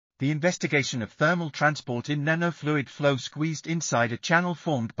The investigation of thermal transport in nanofluid flow squeezed inside a channel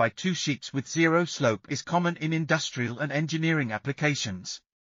formed by two sheets with zero slope is common in industrial and engineering applications.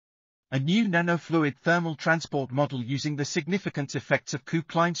 A new nanofluid thermal transport model using the significance effects of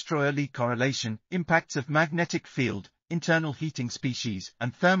Koo-Kleinstreuer-Li correlation, impacts of magnetic field, internal heating species,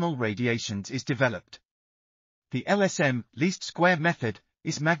 and thermal radiations is developed. The LSM, least square method,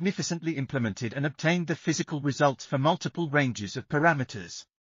 is magnificently implemented and obtained the physical results for multiple ranges of parameters.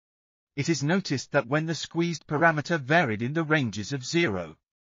 It is noticed that when the squeezed parameter varied in the ranges of 0,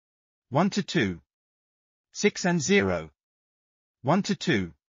 1 to 2, 6 and 0, 1 to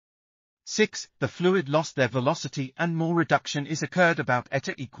 2, 6, the fluid lost their velocity and more reduction is occurred about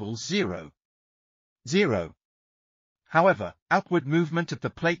eta equals 0, 0. However, outward movement of the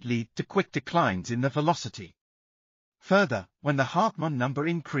plate lead to quick declines in the velocity. Further, when the Hartmann number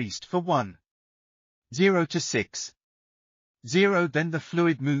increased for 1, 0 to 6, 0, then the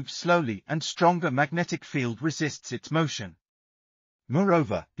fluid moves slowly and stronger magnetic field resists its motion.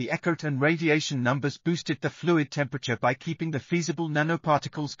 Moreover, the Eckert and radiation numbers boosted the fluid temperature by keeping the feasible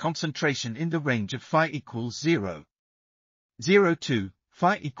nanoparticles concentration in the range of phi equals 0, 0 to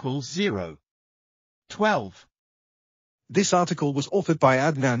phi equals 0, 12. This article was authored by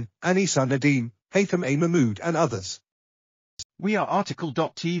Adnan, Aneesa, Nadeem, Haitham, Mahmoud and others. We are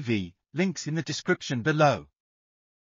RTCLTV, links in the description below.